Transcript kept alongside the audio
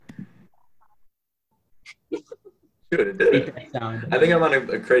Dude, it did Hate it. that sound. I think I'm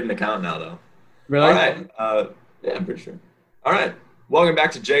on create an account now, though. All Really? right. Yeah, I'm pretty sure. All right. Welcome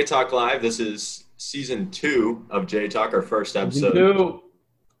back to J Talk Live. This is season 2 of J Talk, our first Season episode. two.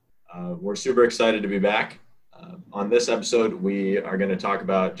 We're super excited to be back. On this episode, we are going to talk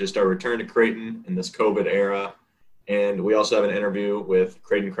about just our return to Creighton in this COVID era. And we also have an interview with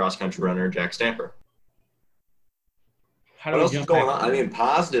Creighton cross country runner Jack Stamper. How do What we else is jump going back? on? I mean,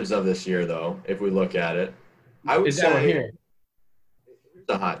 positives of this year, though, if we look at it, I would Is that we're say here? here's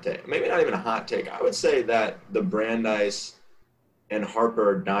a hot take. Maybe not even a hot take. I would say that the Brandeis and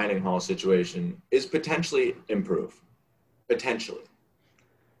Harper dining hall situation is potentially improved. Potentially.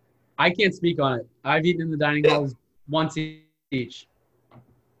 I can't speak on it. I've eaten in the dining Yeah. halls once each.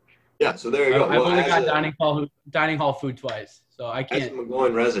 Yeah. So there you go. I've Well, only got dining hall food twice, so I as a can't.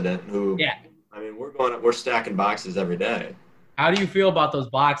 McGloin resident who, Yeah. I mean, we're stacking boxes every day. How do you feel about those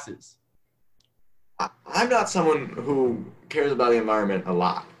boxes? I'm not someone who cares about the environment a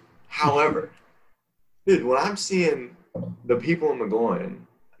lot. However, dude, when I'm seeing the people in McGloin,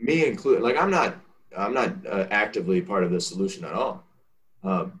 me included, like I'm not actively part of the solution at all.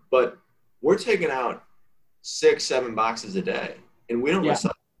 But we're taking out 6, 7 boxes a day, and we don't Yeah.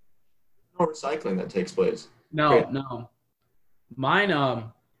 recycle. No recycling that takes place. No, no. Mine.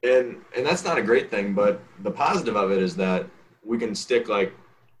 And that's not a great thing, but the positive of it is that we can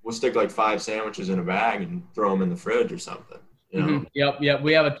we'll stick like 5 sandwiches in a bag and throw them in the fridge or something. You know, Yep.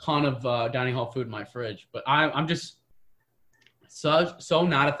 We have a ton of dining hall food in my fridge, but I'm just so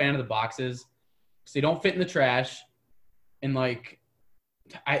not a fan of the boxes because they don't fit in the trash, and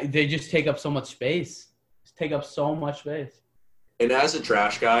they just take up so much space. Just take up so much space. and as a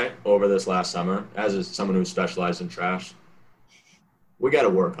trash guy over this last summer, someone who specialized in trash, we got to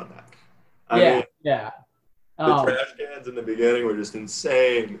work on that. I mean, Yeah. the trash cans in the beginning were just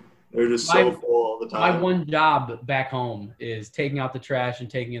insane. They're just so full all the My time. one job back home is taking out the trash and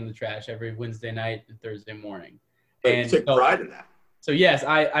taking in the trash every Wednesday night and Thursday morning. But you And take pride in that. so yes,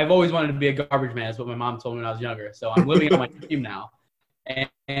 I've always wanted to be a garbage man. That's what my mom told me when I was younger. So I'm living on my dream now.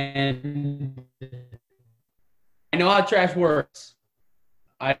 And I know how trash works.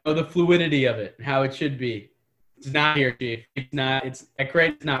 I know the fluidity of it, how it should be. It's not here, Chief. It's not. It's at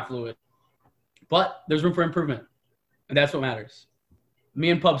Creighton, it's not fluid. But there's room for improvement, and that's what matters. Me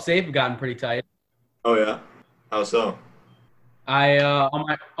and Pub Safe have gotten pretty tight. Oh yeah, how so? I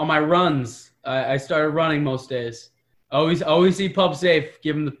on my runs, I started running most days. Always see Pub Safe,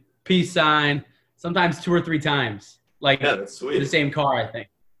 give him the peace sign. Sometimes 2 or 3 times, like Yeah, that's in the sweet. same car, I think.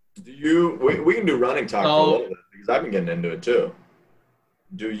 We can do running talk for a little bit because I've been getting into it too.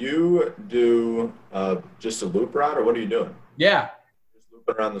 Do you do just a loop route or what are you doing? Yeah, Just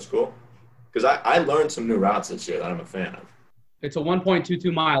looping around the school? Because I learned some new routes this year that I'm a fan of. it's a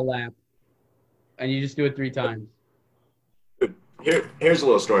 1.22 mile lap, and you just do it 3 times. Here's a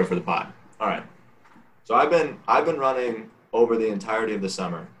little story for the pod. All right. So I've been running over the entirety of the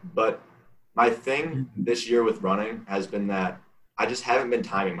summer, but my thing this year with running has been that I just haven't been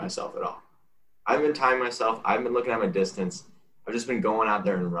timing myself at all. I haven't been timing myself. I haven't been looking at my distance. I've just been going out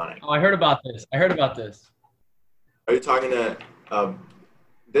there and running. Oh, I heard about this. Are you talking to?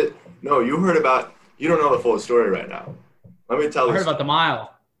 No, you heard about. You don't know the full story right now. Let me tell I you, heard about the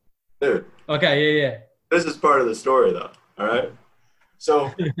mile. dude. Okay, yeah. This is part of the story, though. All right.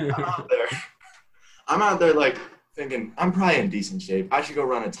 So I'm out there like thinking I'm probably in decent shape. I should go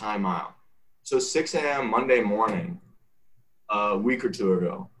run a time mile. So 6 a.m. Monday morning, a week or two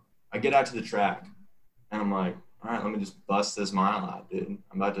ago, I get out to the track, and I'm like, all right, let me just bust this mile out, dude.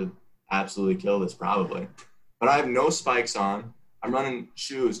 I'm about to absolutely kill this probably. But I have no spikes on. I'm running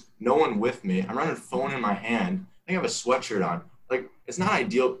shoes, no one with me. I'm running phone in my hand. I think I have a sweatshirt on. Like, it's not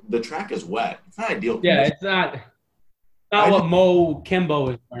ideal. The track is wet. It's not ideal. Yeah, it's not what Mo Kimbo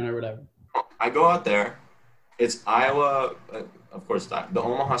is wearing or whatever. I go out there. It's Iowa, of course, the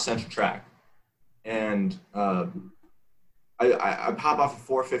Omaha Central track. And I pop off at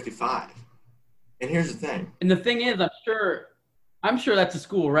 4:55. And here's the thing. And the thing is, I'm sure that's a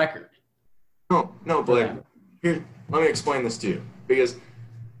school record. No, Blake. Here, let me explain this to you. Because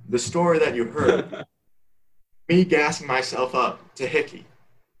the story that you heard, me gassing myself up to Hickey,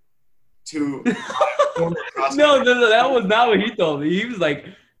 to No, that was not what he told me. He was like,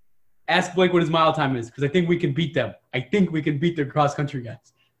 ask Blake what his mile time is because I think we can beat them. I think we can beat their cross country guys.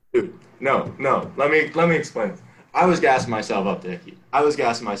 Dude, no. Let me explain. I was gassing myself up, Dickie. I was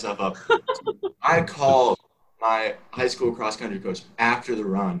gassing myself up. I called my high school cross country coach after the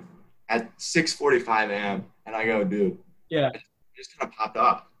run at 6:45 a.m. and I go, dude, Yeah. I just kind of popped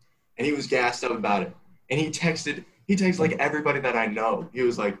off, and he was gassed up about it. And he texted like everybody that I know. He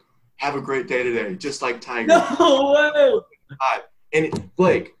was like, Have a great day today, just like Tiger. No way. And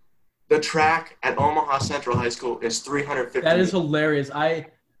Blake, the track at Omaha Central High School is 350 That is meters. hilarious.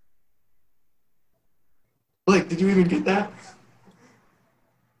 Blake, did you even get that?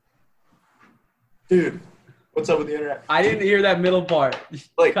 Dude, what's up with the internet? I didn't hear that middle part.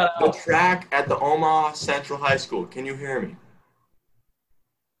 Blake, Cut the out. track at the Omaha Central High School, can you hear me?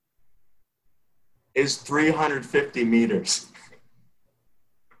 Is 350 meters.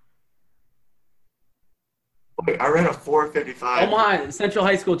 Blake, I ran a 4:55. Omaha Central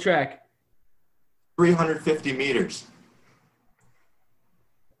High School track. 350 meters.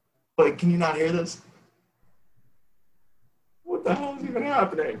 Blake, can you not hear this? What the hell is even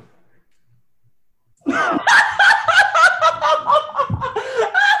happening?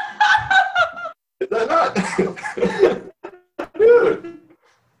 Is that not? Dude.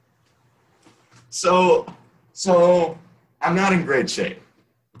 So I'm not in great shape.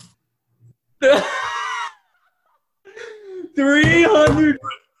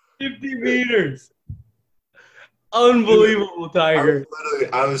 350 meters. Unbelievable, Tiger.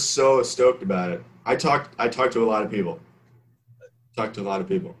 I was so stoked about it. I talked to a lot of people.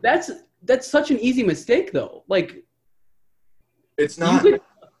 That's such an easy mistake, though. Like, It's not. you could,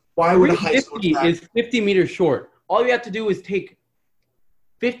 Why would a high school 350 track? is 50 meters short. All you have to do is take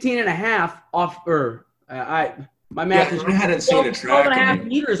 15 and a half off, or my math is I hadn't seen a 12 track. and a half in-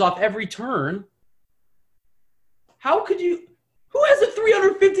 meters off every turn. How could you? Who has a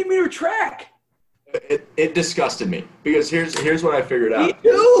 350 meter track? It disgusted me because here's what I figured Me out.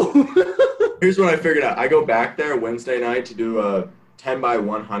 too. Here's what I figured out. I go back there Wednesday night to do a 10 by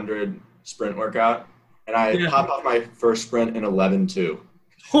 100 sprint workout, and I pop off my first sprint in 11:2.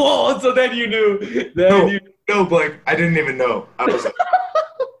 Oh, so then you knew. No, Blake, I didn't even know. I was like,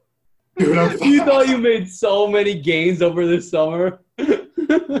 dude, I'm fast. You thought you made so many gains over this summer.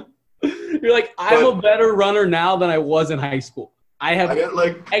 You're like, I'm a better runner now than I was in high school. I have I got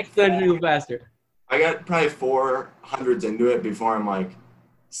like exponentially faster. I got probably 400s into it before I'm like,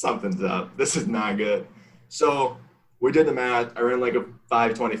 something's up. This is not good. So we did the math. I ran like a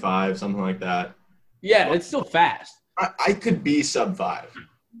 5:25, something like that. Yeah, it's still fast. I could be sub 5.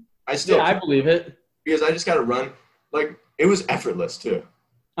 I still Yeah, I could, believe it. because I just got to run. Like, it was effortless too.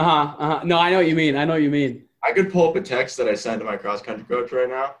 No, I know what you mean. I could pull up a text that I sent to my cross country coach right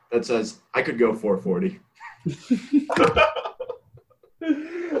now that says I could go 440.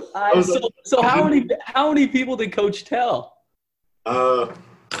 So how many people did Coach tell?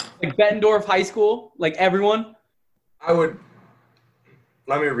 Like Bettendorf High School, like everyone.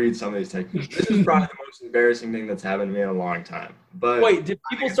 Let me read some of these texts. This is probably the most embarrassing thing that's happened to me in a long time. But Wait, did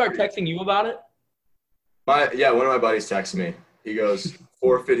people start texting you about it? one of my buddies texted me. He goes,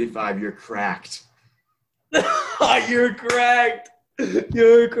 455, you're cracked. You're correct.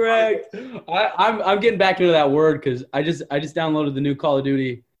 You're correct. I'm getting back into that word because I just downloaded the new Call of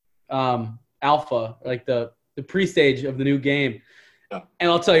Duty alpha, like the pre-stage of the new game. Yeah.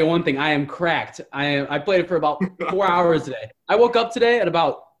 And I'll tell you one thing, I am cracked. I played it for about 4 hours today. I woke up today at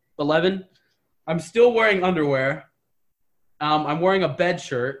about 11. I'm still wearing underwear. I'm wearing a bed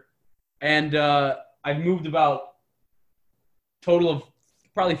shirt, and I've moved about total of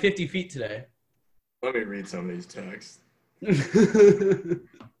probably 50 feet today. Let me read some of these texts. Let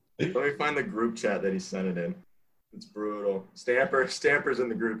me find the group chat that he sent it in. It's brutal. Stamper's in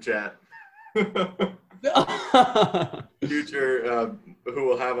the group chat. Future, who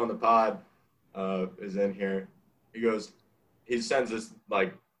we'll have on the pod, is in here. He sends this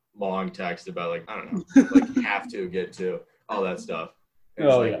like long text about like, I don't know, like have to, get to, all that stuff. And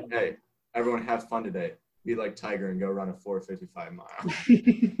it's like, hey, everyone have fun today. Be like Tiger and go run a 4:55 mile.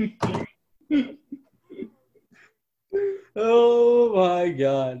 Oh my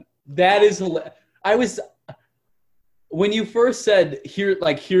God. That is hilarious. When you first said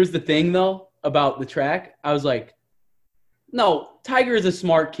here's the thing though about the track, I was like, no, Tiger is a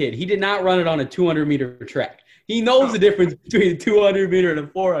smart kid. He did not run it on a 200-meter track. He knows the difference between a 200-meter and a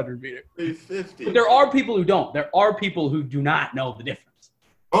 400-meter. 350. But there are people who don't. There are people who do not know the difference.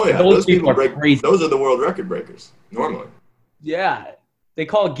 Oh yeah, Those those people are break. crazy. Those are the world record breakers normally. Yeah. They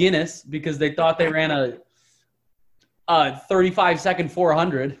call it Guinness because they thought they ran a 35-second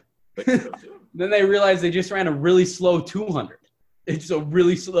 400. Then they realized they just ran a really slow 200. It's a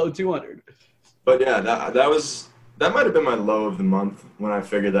really slow 200. But yeah, that might have been my low of the month when I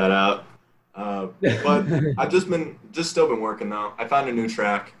figured that out. But I've still been working though. I found a new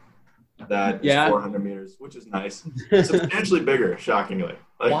track that is 400 meters, which is nice. Substantially bigger, shockingly.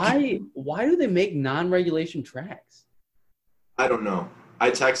 Like, why do they make non-regulation tracks? I don't know. I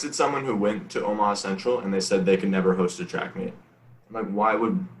texted someone who went to Omaha Central and they said they could never host a track meet. I'm like, why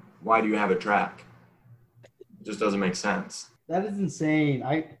would why do you have a track? It just doesn't make sense. That is insane.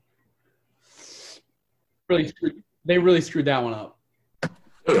 They really screwed that one up.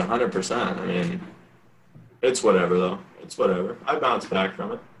 Dude, 100%. I mean, it's whatever though. It's whatever. I bounced back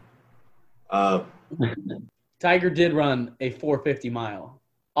from it. Tiger did run a 450 mile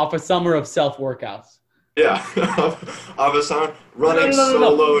off a summer of self workouts. Yeah, off a summer running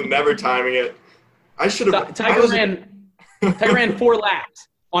solo, never timing it. I should have. Tiger ran 4 laps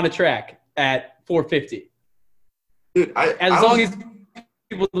on a track at 450. Dude, as long as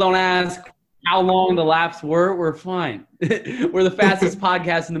people don't ask how long the laps were, we're fine. We're the fastest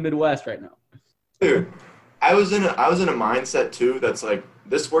podcast in the Midwest right now. Dude, I was in a mindset too that's like,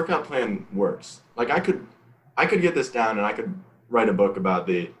 this workout plan works. Like I could get this down and I could write a book about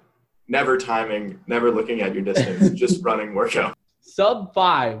the never timing, never looking at your distance, just running workout. Sub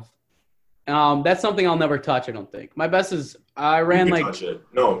 5. That's something I'll never touch, I don't think. My best is I ran you touch it.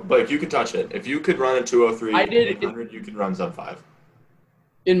 No, but you could touch it. If you could run a 203 800, you could run sub 5.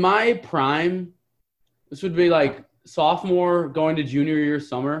 In my prime, this would be like sophomore going to junior year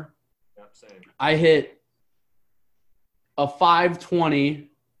summer. Yeah, same. I hit a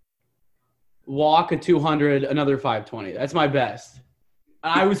 520, walk a 200, another 520. That's my best.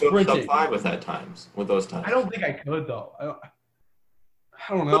 I was sprinting. Sub 5 with those times. I don't think I could though.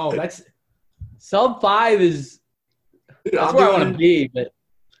 I don't know. That's sub 5 is. Dude, that's where I want to be. But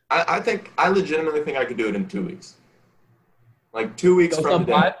I legitimately think I could do it in 2 weeks. Like 2 weeks from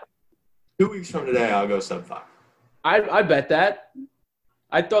today. 5? 2 weeks from today, I'll go sub 5. I bet that.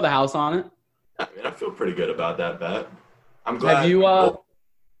 I'd throw the house on it. I mean, I feel pretty good about that bet. I'm glad. Have you?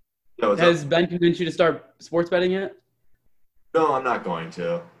 Has Ben convinced you to start sports betting yet? No, I'm not going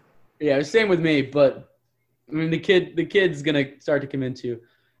to. Yeah, same with me. But I mean, the kid's gonna start to convince you.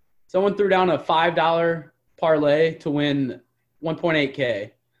 Someone threw down a $5 parlay to win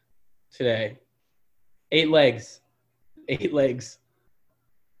 1.8K today. 8 legs. That's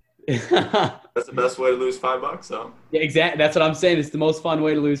the best way to lose $5, though. Yeah, exactly. That's what I'm saying. It's the most fun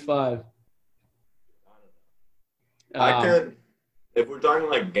way to lose 5. I could, if we're talking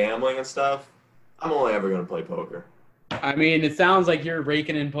like gambling and stuff, I'm only ever going to play poker. I mean, it sounds like you're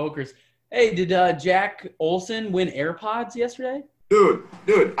raking in pokers. Hey, did Jack Olson win AirPods yesterday? Dude,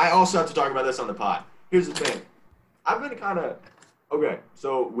 I also have to talk about this on the pod. Here's the thing. I've been kind of – okay,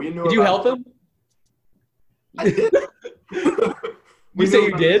 so we knew – Did you help him? I did. You say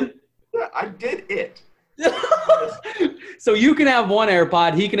you did? Yeah, I did it. So you can have one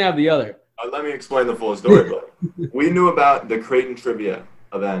AirPod, he can have the other. Let me explain the full story. But we knew about the Creighton Trivia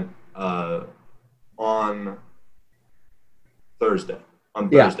event on Thursday. On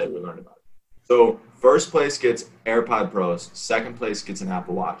Thursday, we learned about it. So first place gets AirPod Pros. Second place gets an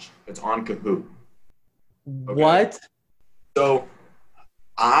Apple Watch. It's on Kahoot. Okay? What? So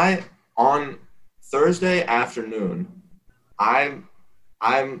on Thursday afternoon, I'm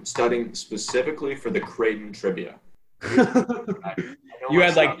studying specifically for the Creighton Trivia. You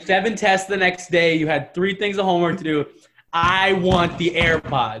had like 7 tests the next day. You had 3 things of homework to do. I want the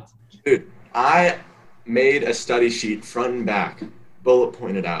AirPods. Dude, I made a study sheet front and back, bullet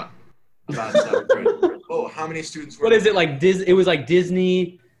pointed out about 7th grade. Oh, how many students were What is it like? It was like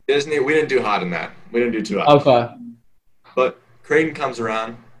Disney. Disney. We didn't do hot in that. We didn't do too hot. Okay. But Creighton comes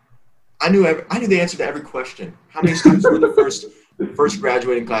around. I knew the answer to every question. How many students were the first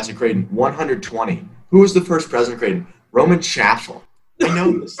graduating class at Creighton? 120. Who was the first president of Creighton? Roman Chaffel. I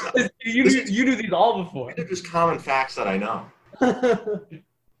know this stuff. You knew these all before. These are just common facts that I know.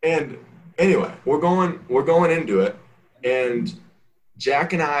 And anyway, we're going into it, and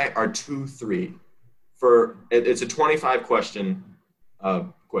Jack and I are 2-3 for it's a 25 question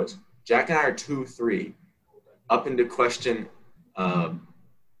quiz. Jack and I are 2-3 up into question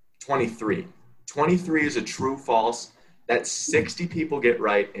 23. 23 is a true false that 60 people get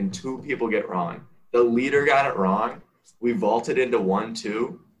right and 2 people get wrong. The leader got it wrong. We vaulted into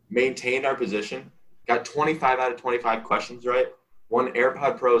 1-2, maintained our position, got 25 out of 25 questions right, won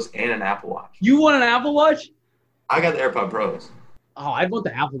AirPod Pros and an Apple Watch. You won an Apple Watch? I got the AirPod Pros. Oh, I'd want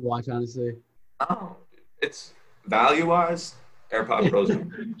the Apple Watch, honestly. Oh, it's value-wise, AirPod Pros.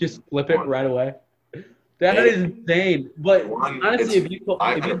 Just flip it right away. That is insane. But honestly,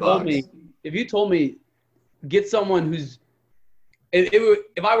 if you told me, get someone who's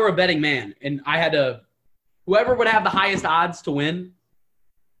if I were a betting man and I had to, whoever would have the highest odds to win,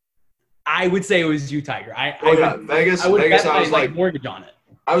 I would say it was you, Tiger. Vegas. I would Vegas. bet I was like mortgage on it.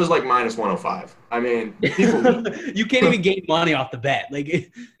 I was like minus 105. I mean, people you can't even gain money off the bet.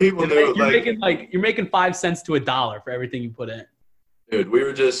 Like people knew. You're making 5 cents to $1 for everything you put in. Dude,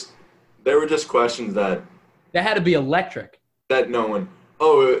 there were just questions that had to be electric. That no one.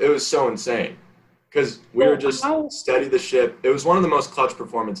 Oh, it was so insane because we were just steady the ship. It was one of the most clutch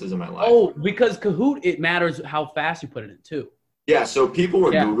performances of my life. Oh, because Kahoot, it matters how fast you put it in too. Yeah, so people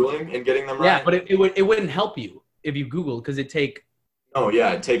were Googling and getting them right. Yeah, but it wouldn't help you if you Google because it take. Oh,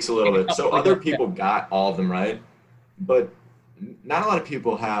 yeah, it takes a little bit. So other people got all of them right, but not a lot of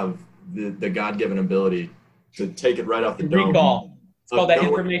people have the God-given ability to take it right off the dome. Recall. It's called that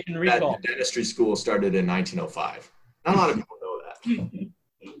information recall. That dentistry school started in 1905. Not a lot of people know that.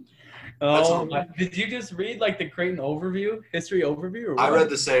 Oh, did you just read like the Creighton overview, history overview? Or what? I read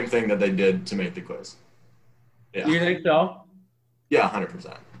the same thing that they did to make the quiz. Yeah. You think so? Yeah,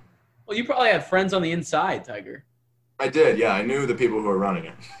 100%. Well, you probably had friends on the inside, Tiger. I did, yeah. I knew the people who were running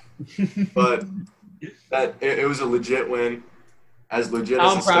it. But it was a legit win. As legit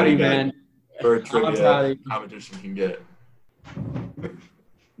as a study guide for a trivia competition can get.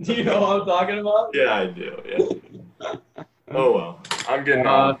 Do you know what I'm talking about? Yeah, I do. Yeah. Oh, well. I'm getting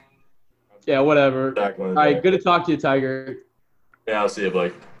on. Yeah, whatever. All right, good to talk to you, Tiger. Yeah, I'll see you,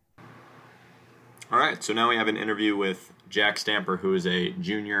 Blake. All right, so now we have an interview with Jack Stamper, who is a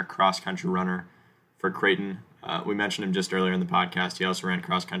junior cross-country runner for Creighton. We mentioned him just earlier in the podcast. He also ran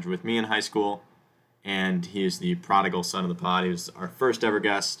cross-country with me in high school, and he is the prodigal son of the pod. He was our first ever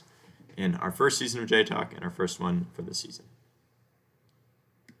guest in our first season of J-Talk and our first one for the season.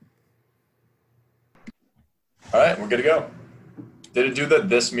 All right, we're good to go. Did it do that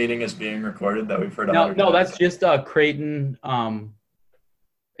this meeting is being recorded that we've heard? No, that's just Creighton.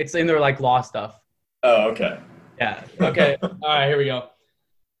 It's in their like law stuff. Oh, okay. Yeah. Okay. All right, here we go.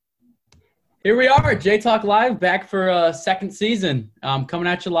 Here we are, J-Talk Live, back for a second season. Coming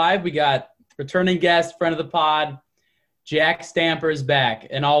at you live. We got returning guest, friend of the pod, Jack Stamper is back.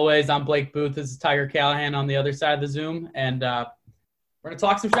 And always, I'm Blake Booth. This is Tiger Callahan on the other side of the Zoom. And we're going to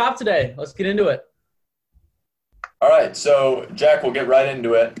talk some shop today. Let's get into it. All right, so Jack, we'll get right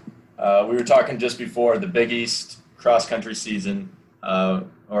into it. We were talking just before the Big East cross-country season,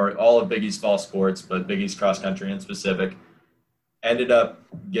 or all of Big East fall sports, but Big East cross-country in specific, ended up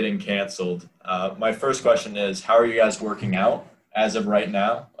getting canceled. My first question is, how are you guys working out as of right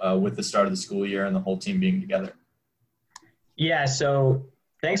now with the start of the school year and the whole team being together? Yeah, so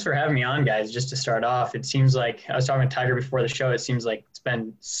thanks for having me on, guys. Just to start off, it seems like I was talking to Tiger before the show. It seems like it's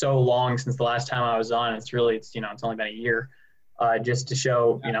been so long since the last time I was on. It's only been a year, just to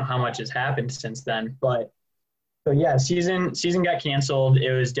show how much has happened since then. But so yeah, season got canceled.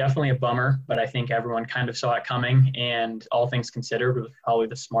 It was definitely a bummer, but I think everyone kind of saw it coming. And all things considered, it was probably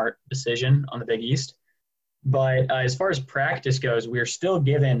the smart decision on the Big East. But as far as practice goes, we are still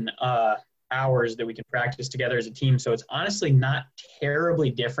given hours that we can practice together as a team. So it's honestly not terribly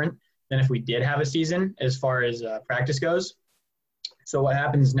different than if we did have a season as far as practice goes. So what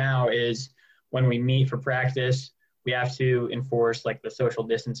happens now is when we meet for practice, we have to enforce like the social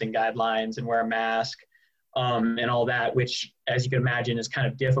distancing guidelines and wear a mask and all that, which, as you can imagine, is kind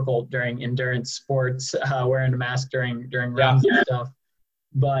of difficult during endurance sports, wearing a mask during runs and stuff.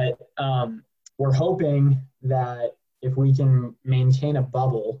 But we're hoping that if we can maintain a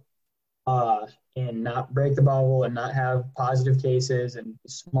bubble and not break the bubble and not have positive cases and be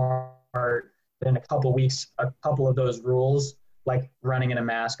smart, then a couple of those rules, like running in a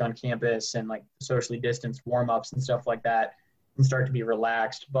mask on campus and like socially distanced warm-ups and stuff like that, can start to be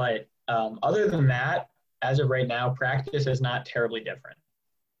relaxed. But other than that, as of right now, practice is not terribly different.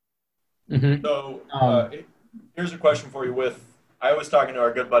 Mm-hmm. So here's a question for you. I was talking to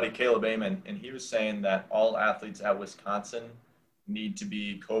our good buddy Caleb Amon, and he was saying that all athletes at Wisconsin need to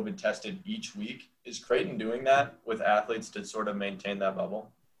be COVID tested each week. Is Creighton doing that with athletes to sort of maintain that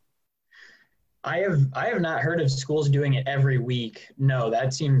bubble? I have not heard of schools doing it every week. No,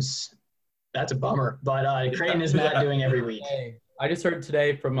 that's a bummer. But Creighton is not doing every week. I just heard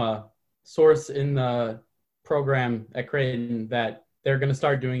today from a source in the program at Creighton that they're going to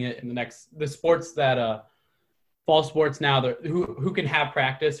start doing it in the sports that fall sports now. Who can have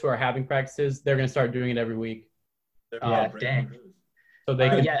practice, who are having practices, they're going to start doing it every week. Dang. So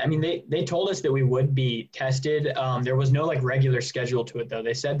they they told us that we would be tested. There was no like regular schedule to it though.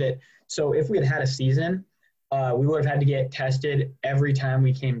 They said that so if we had a season, we would have had to get tested every time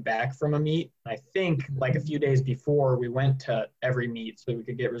we came back from a meet. I think like a few days before we went to every meet so we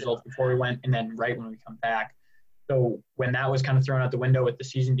could get results before we went, and then right when we come back. So when that was kind of thrown out the window with the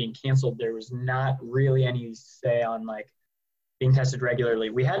season being canceled, there was not really any say on like being tested regularly.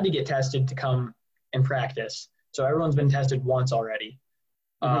 We had to get tested to come and practice. So everyone's been tested once already.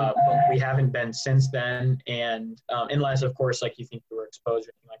 But we haven't been since then. And unless, of course, like you think you were exposed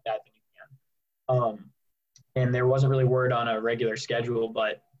or anything like that, then you can. And there wasn't really word on a regular schedule,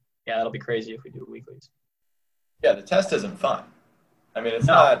 but yeah, that'll be crazy if we do weeklies. Yeah, the test isn't fun. I mean, it's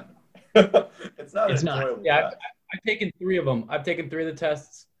No. not. It's not It's an not. enjoyable Yeah, test. I've taken 3 of them. I've taken 3 of the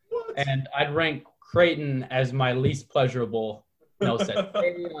tests, What? and I'd rank Creighton as my least pleasurable. No sense.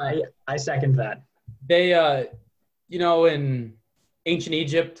 I second that. They in ancient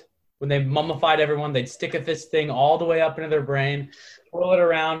Egypt, when they mummified everyone, they'd stick this thing all the way up into their brain, twirl it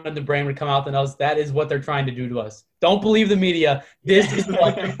around, and the brain would come out the nose. That is what they're trying to do to us. Don't believe the media. This is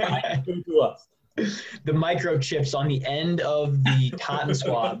what they're trying to do to us. The microchips on the end of the cotton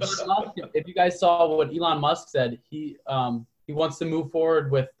swabs. If you guys saw what Elon Musk said, he wants to move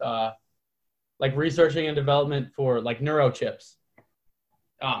forward with like researching and development for like neurochips.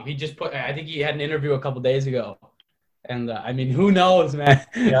 He just put. I think he had an interview a couple days ago, and I mean, who knows, man?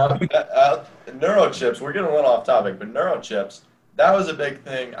 Yeah. Neurochips, we're getting a little off topic, but neurochips, that was a big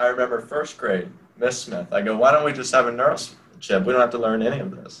thing. I remember first grade, Miss Smith. I go, why don't we just have a neurochip? We don't have to learn any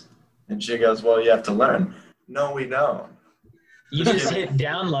of this. And she goes, well, you have to learn. No, we don't. You just hit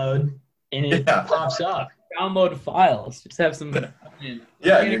download and it pops up. Download files. Just have some.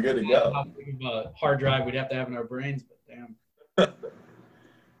 Yeah, you're good to go. How big of a hard drive we'd have to have in our brains, but damn.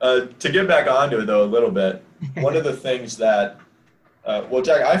 To get back onto it, though, a little bit, one of the things that,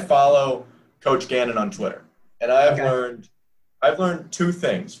 Jack, I follow Coach Gannon on Twitter, and I've learned 2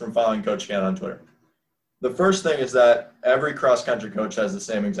 things from following Coach Gannon on Twitter. The first thing is that every cross-country coach has the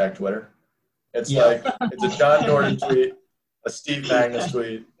same exact Twitter. It's like, it's a John Gordon tweet, a Steve Magnus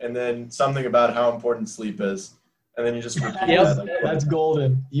tweet, and then something about how important sleep is, and then you just repeat that. Like, That's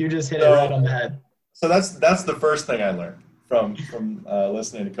golden. You just hit it right on the head. So that's the first thing I learned from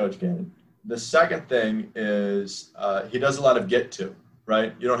listening to Coach Gannon. The second thing is he does a lot of get to,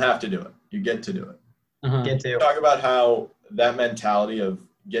 right? You don't have to do it. You get to do it. Uh-huh. Get to. Talk about how that mentality of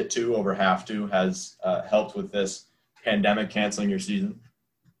get to over have to has helped with this pandemic canceling your season.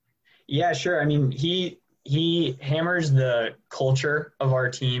 Yeah, sure. I mean, he hammers the culture of our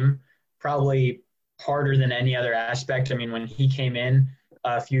team probably harder than any other aspect. I mean, when he came in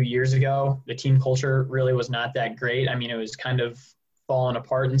a few years ago, the team culture really was not that great. I mean, it was kind of falling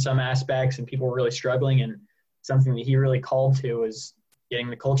apart in some aspects and people were really struggling, and something that he really called to was getting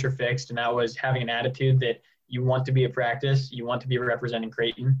the culture fixed, and that was having an attitude that you want to be at practice, you want to be representing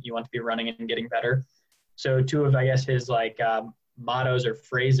Creighton, you want to be running and getting better. So 2 of, I guess, his mottos or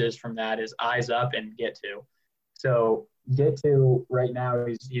phrases from that is eyes up and get to. So get to right now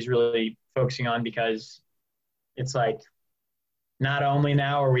he's really focusing on, because it's like, not only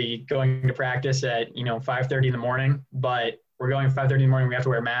now are we going to practice at 5:30 in the morning, but we're going 5:30 in the morning. We have to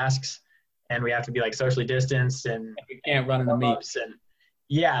wear masks and we have to be like socially distanced, and We can't run in the meet. and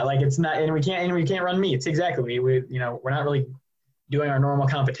yeah, like it's not, and we can't run meets. Exactly. We're not really doing our normal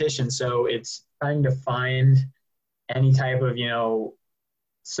competition. So it's trying to find any type of,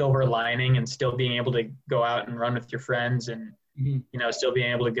 silver lining and still being able to go out and run with your friends and, still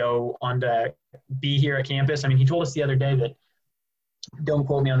being able to go on to be here at campus. I mean, he told us the other day that, don't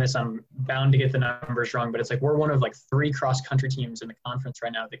quote me on this, I'm bound to get the numbers wrong, but it's like we're one of like 3 cross-country teams in the conference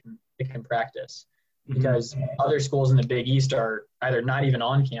right now that can practice, because other schools in the Big East are either not even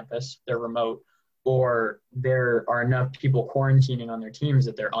on campus, they're remote, or there are enough people quarantining on their teams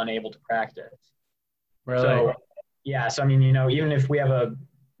that they're unable to practice. Really? So, yeah, so I mean, even if we have a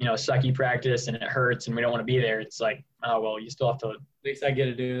sucky practice and it hurts and we don't want to be there, it's like, oh well, you still have to. At least I get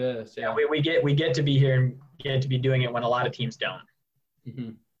to do this. Yeah. We get to be here and get to be doing it when a lot of teams don't.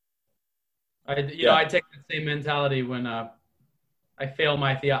 Mm-hmm. I take the same mentality when I fail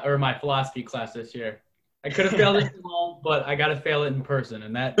my philosophy class this year. I could have failed it at home, but I got to fail it in person,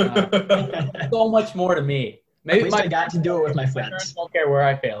 and that so much more to me. Maybe at least I got to do it with my friends. Parents don't care where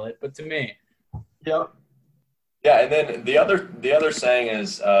I fail it, but to me. Yep. Yeah, and then the other saying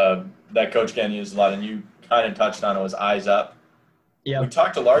is that Coach Gannon used a lot, and you kind of touched on it, was eyes up. Yeah. We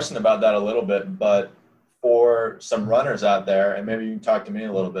talked to Larson about that a little bit, but for some runners out there, and maybe you can talk to me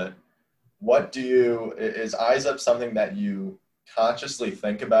a little bit, is eyes up something that you consciously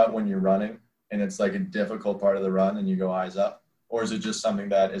think about when you're running, and it's like a difficult part of the run and you go eyes up? Or is it just something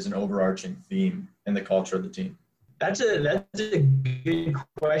that is an overarching theme in the culture of the team? That's a good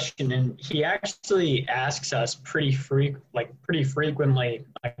question, and he actually asks us pretty frequently,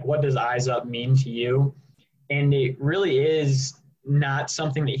 like, what does eyes up mean to you? And it really is not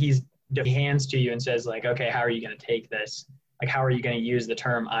something that he hands to you and says, like, okay, how are you going to take this? Like, how are you going to use the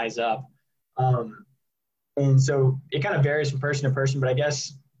term eyes up? And so it kind of varies from person to person, but I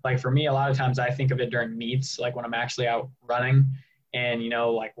guess, like, for me, a lot of times I think of it during meets, like when I'm actually out running. And,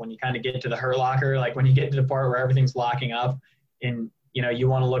 like when you kind of get to the hurt locker, like when you get to the part where everything's locking up and, you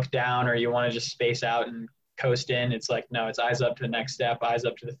want to look down or you want to just space out and coast in, it's like, no, it's eyes up to the next step, eyes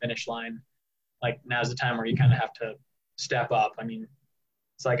up to the finish line. Like, now's the time where you kind of have to step up. I mean,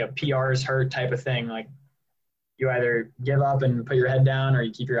 it's like a PR's hurt type of thing. Like you either give up and put your head down, or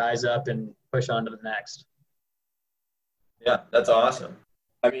you keep your eyes up and push on to the next. Yeah, that's awesome.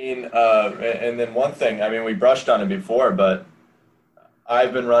 I mean, and then one thing, I mean, we brushed on it before, but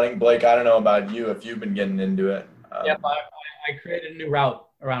I've been running. Blake, I don't know about you, if you've been getting into it. Yep, I created a new route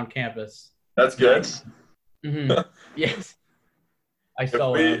around campus. That's good. Mm-hmm. Yes.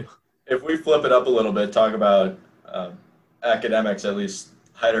 If we flip it up a little bit, talk about academics, at least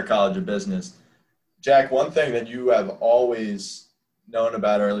Heider College of Business. Jack, one thing that you have always known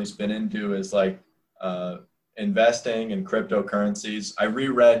about, or at least been into, is like investing in cryptocurrencies. I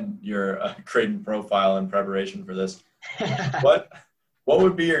reread your Creighton profile in preparation for this. What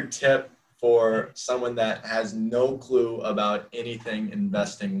would be your tip for someone that has no clue about anything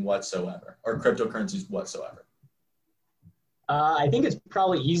investing whatsoever, or cryptocurrencies whatsoever? I think it's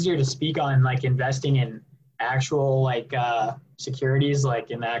probably easier to speak on like investing in actual like securities, like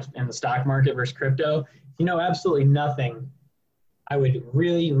in the stock market versus crypto. If you know absolutely nothing, I would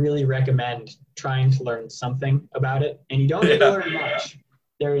really, really recommend trying to learn something about it. And you don't need to learn much.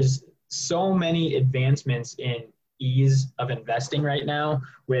 There's so many advancements in ease of investing right now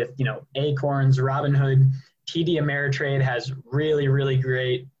with, Acorns, Robinhood, TD Ameritrade has really, really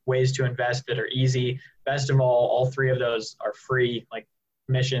great ways to invest that are easy. Best of all three of those are free. Like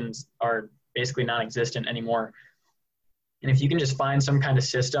commissions are basically non-existent anymore. And if you can just find some kind of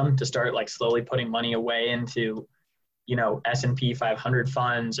system to start like slowly putting money away into, S&P 500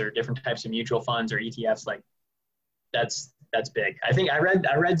 funds or different types of mutual funds or ETFs, like that's big. I think I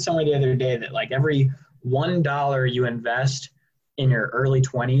read somewhere the other day that like every $1 you invest in your early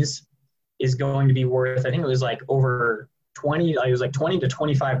 20s is going to be worth, I think it was like over 20, it was like $20 to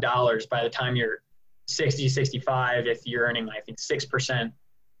 $25 by the time you're 60, 65, if you're earning, I think 6%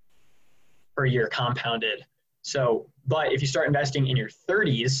 per year compounded. So, but if you start investing in your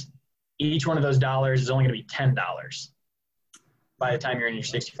 30s, each one of those dollars is only going to be $10 by the time you're in your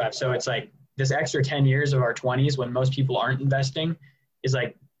 65. So it's like this extra 10 years of our 20s when most people aren't investing is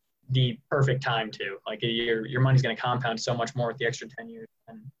like the perfect time to. Like your money's going to compound so much more with the extra 10 years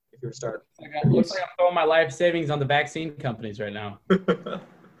than if you were to start. Looks like I'm throwing my life savings on the vaccine companies right now. Make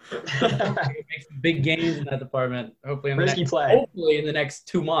some big gains in that department. Hopefully in the next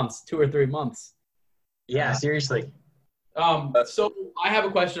 2 months, 2 or 3 months. Yeah, seriously. So I have a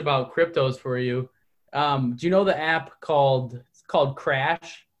question about cryptos for you. Do you know the app called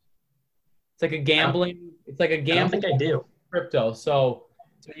Crash? It's like a gambling. It's like a gambling. I don't think I do. Crypto. So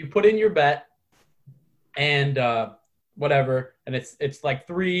you put in your bet, and whatever, and it's like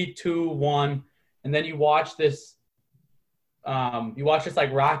 3, 2, 1, and then you watch this. You watch this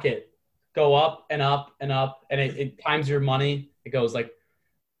like rocket go up and up and up, and it times your money. It goes like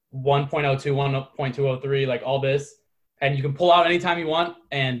 1.02, 1.203, like all this. And you can pull out anytime you want,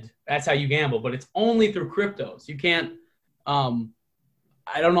 and that's how you gamble. But it's only through cryptos. You can't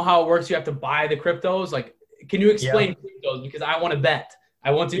I don't know how it works. You have to buy the cryptos. Like, can you explain cryptos? Because I want to bet.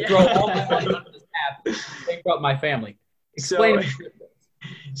 I want to throw all my money onto this app and bankrupt my family. Explain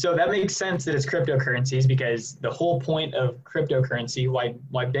So that makes sense that it's cryptocurrencies, because the whole point of cryptocurrency, why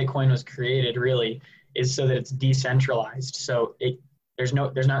Bitcoin was created really, is so that it's decentralized. So there's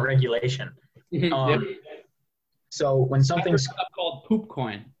not regulation. So when something's called poop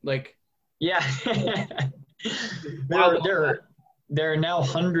coin, like there are now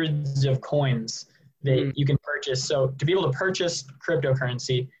hundreds of coins that you can purchase. So to be able to purchase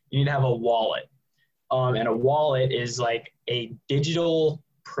cryptocurrency, you need to have a wallet. And a wallet is like a digital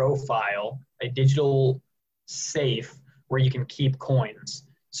profile, a digital safe where you can keep coins.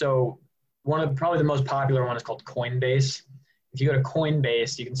 So probably the most popular one is called Coinbase. If you go to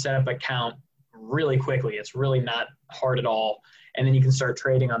Coinbase, you can set up an account really quickly. It's really not hard at all. And then you can start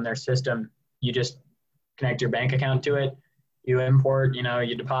trading on their system. You just connect your bank account to it. You import,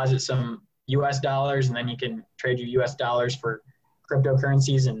 you deposit some US dollars, and then you can trade your US dollars for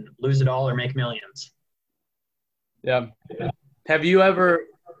cryptocurrencies and lose it all or make millions. Yeah. Have you ever,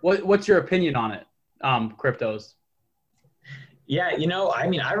 what's your opinion on it? Cryptos? Yeah,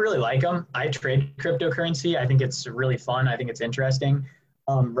 I really like them. I trade cryptocurrency. I think it's really fun. I think it's interesting.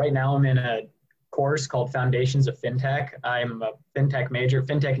 Right now I'm in a course called Foundations of FinTech. I'm a FinTech major,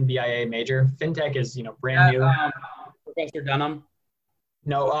 FinTech and BIA major. FinTech is, brand new. Professor Dunham?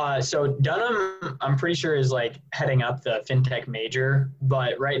 No, so Dunham, I'm pretty sure, is like heading up the FinTech major,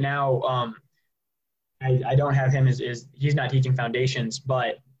 but right now I don't have him as he's not teaching foundations,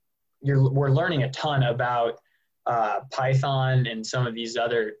 but we're learning a ton about Python and some of these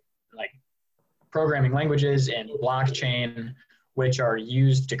other like programming languages and blockchain, which are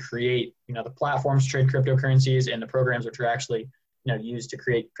used to create, the platforms to trade cryptocurrencies and the programs which are actually use to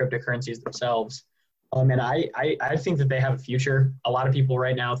create cryptocurrencies themselves. And I think that they have a future. A lot of people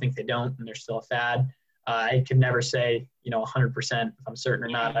right now think they don't, and they're still a fad. I could never say, 100% if I'm certain or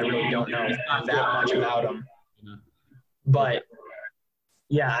not. I really don't know that much about them. But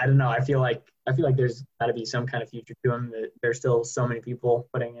yeah, I don't know. I feel like there's got to be some kind of future to them. That there's still so many people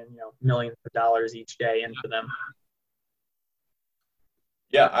putting in, millions of dollars each day into them.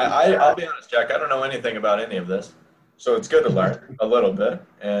 Yeah, I'll be honest, Jack. I don't know anything about any of this, so it's good to learn a little bit.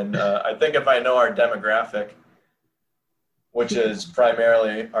 And I think if I know our demographic, which is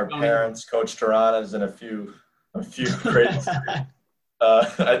primarily our parents, Coach Taranas, and a few greats,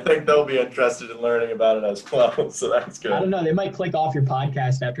 I think they'll be interested in learning about it as well. So that's good. I don't know. They might click off your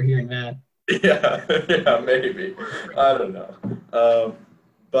podcast after hearing that. Yeah, maybe. I don't know.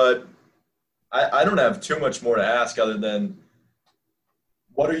 But I don't have too much more to ask other than,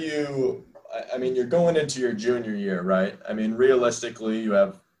 what are you – I mean, you're going into your junior year, right? I mean, realistically, you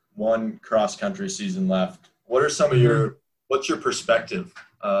have one cross-country season left. What are some of your – what's your perspective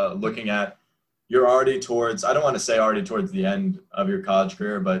looking at – you're already towards – I don't want to say already towards the end of your college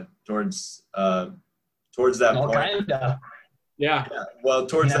career, but towards that point. Kinda. Yeah. Well,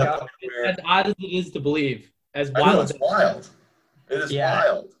 towards that point where – as odd as it is to believe. As wild. I know, it's wild. It is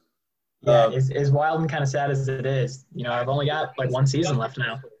wild. Yeah, as wild and kind of sad as it is. I've only got like one season left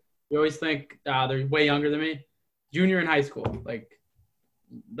now. You always think they're way younger than me. Junior in high school, like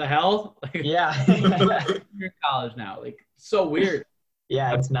the hell? Like, yeah. You're in college now, like so weird.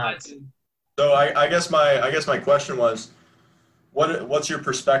 Yeah, it's nuts. So I guess my question was, what's your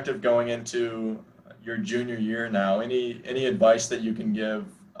perspective going into your junior year now? Any advice that you can give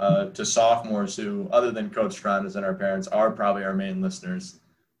to sophomores who, other than Coach Taranas and our parents, are probably our main listeners,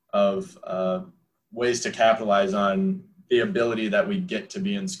 of ways to capitalize on the ability that we get to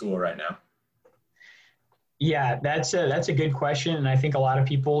be in school right now? Yeah, that's a good question. And I think a lot of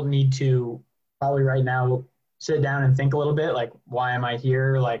people need to probably right now sit down and think a little bit, like, why am I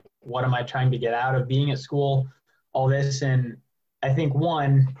here? Like, what am I trying to get out of being at school? All this. And I think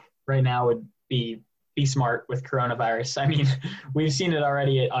one right now would be smart with coronavirus. I mean, we've seen it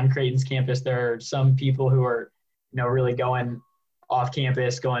already on Creighton's campus. There are some people who are, really going off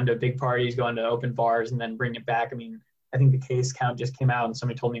campus, going to big parties, going to open bars, and then bring it back. I mean, I think the case count just came out, and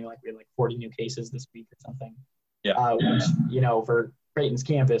somebody told me we had 40 new cases this week or something. Yeah. Which, for Creighton's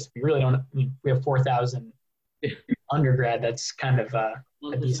campus, we really don't. I mean, we have 4,000 undergrad. That's kind of a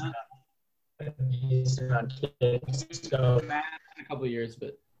decent amount of kids. So in a couple of years,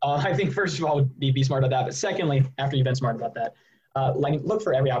 but I think first of all, be smart about that. But secondly, after you've been smart about that, look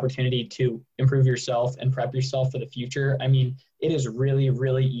for every opportunity to improve yourself and prep yourself for the future. I mean, it is really,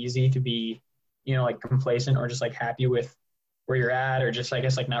 really easy to be, complacent or just happy with where you're at, or just,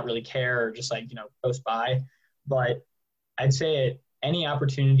 not really care, or just coast by. But I'd say any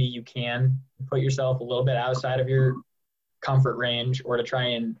opportunity you can put yourself a little bit outside of your comfort range, or to try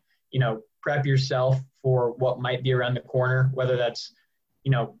and, prep yourself for what might be around the corner, whether that's,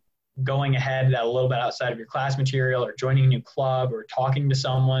 going ahead a little bit outside of your class material, or joining a new club, or talking to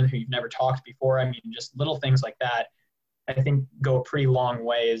someone who you've never talked before. I mean, just little things like that, I think, go a pretty long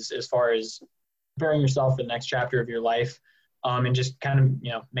way as far as preparing yourself for the next chapter of your life, and just kind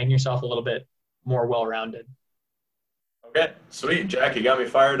of, making yourself a little bit more well-rounded. Okay, sweet. Jack, you got me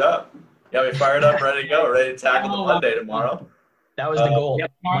fired up. Ready to go, ready to tackle the Monday tomorrow. That was the goal.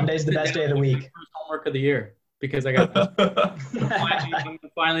 Yep, Monday's the best day of the week. First homework of the year, because I got I'm going to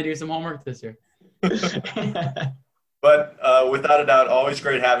finally do some homework this year. But without a doubt, always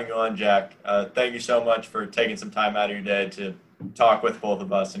great having you on, Jack. Thank you so much for taking some time out of your day to talk with both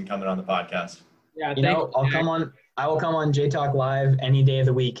of us and coming on the podcast. Yeah, I will come on J Talk Live any day of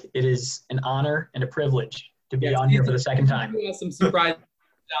the week. It is an honor and a privilege to be on here for the second time. We have some surprises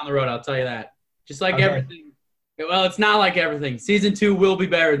down the road, I'll tell you that. Just like everything. Well, it's not like everything. Season 2 will be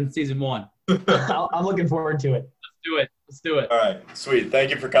better than Season 1. I'm looking forward to it. Let's do it. All right. Sweet.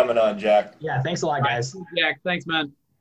 Thank you for coming on, Jack. Yeah, thanks a lot, guys. Jack, thanks, man.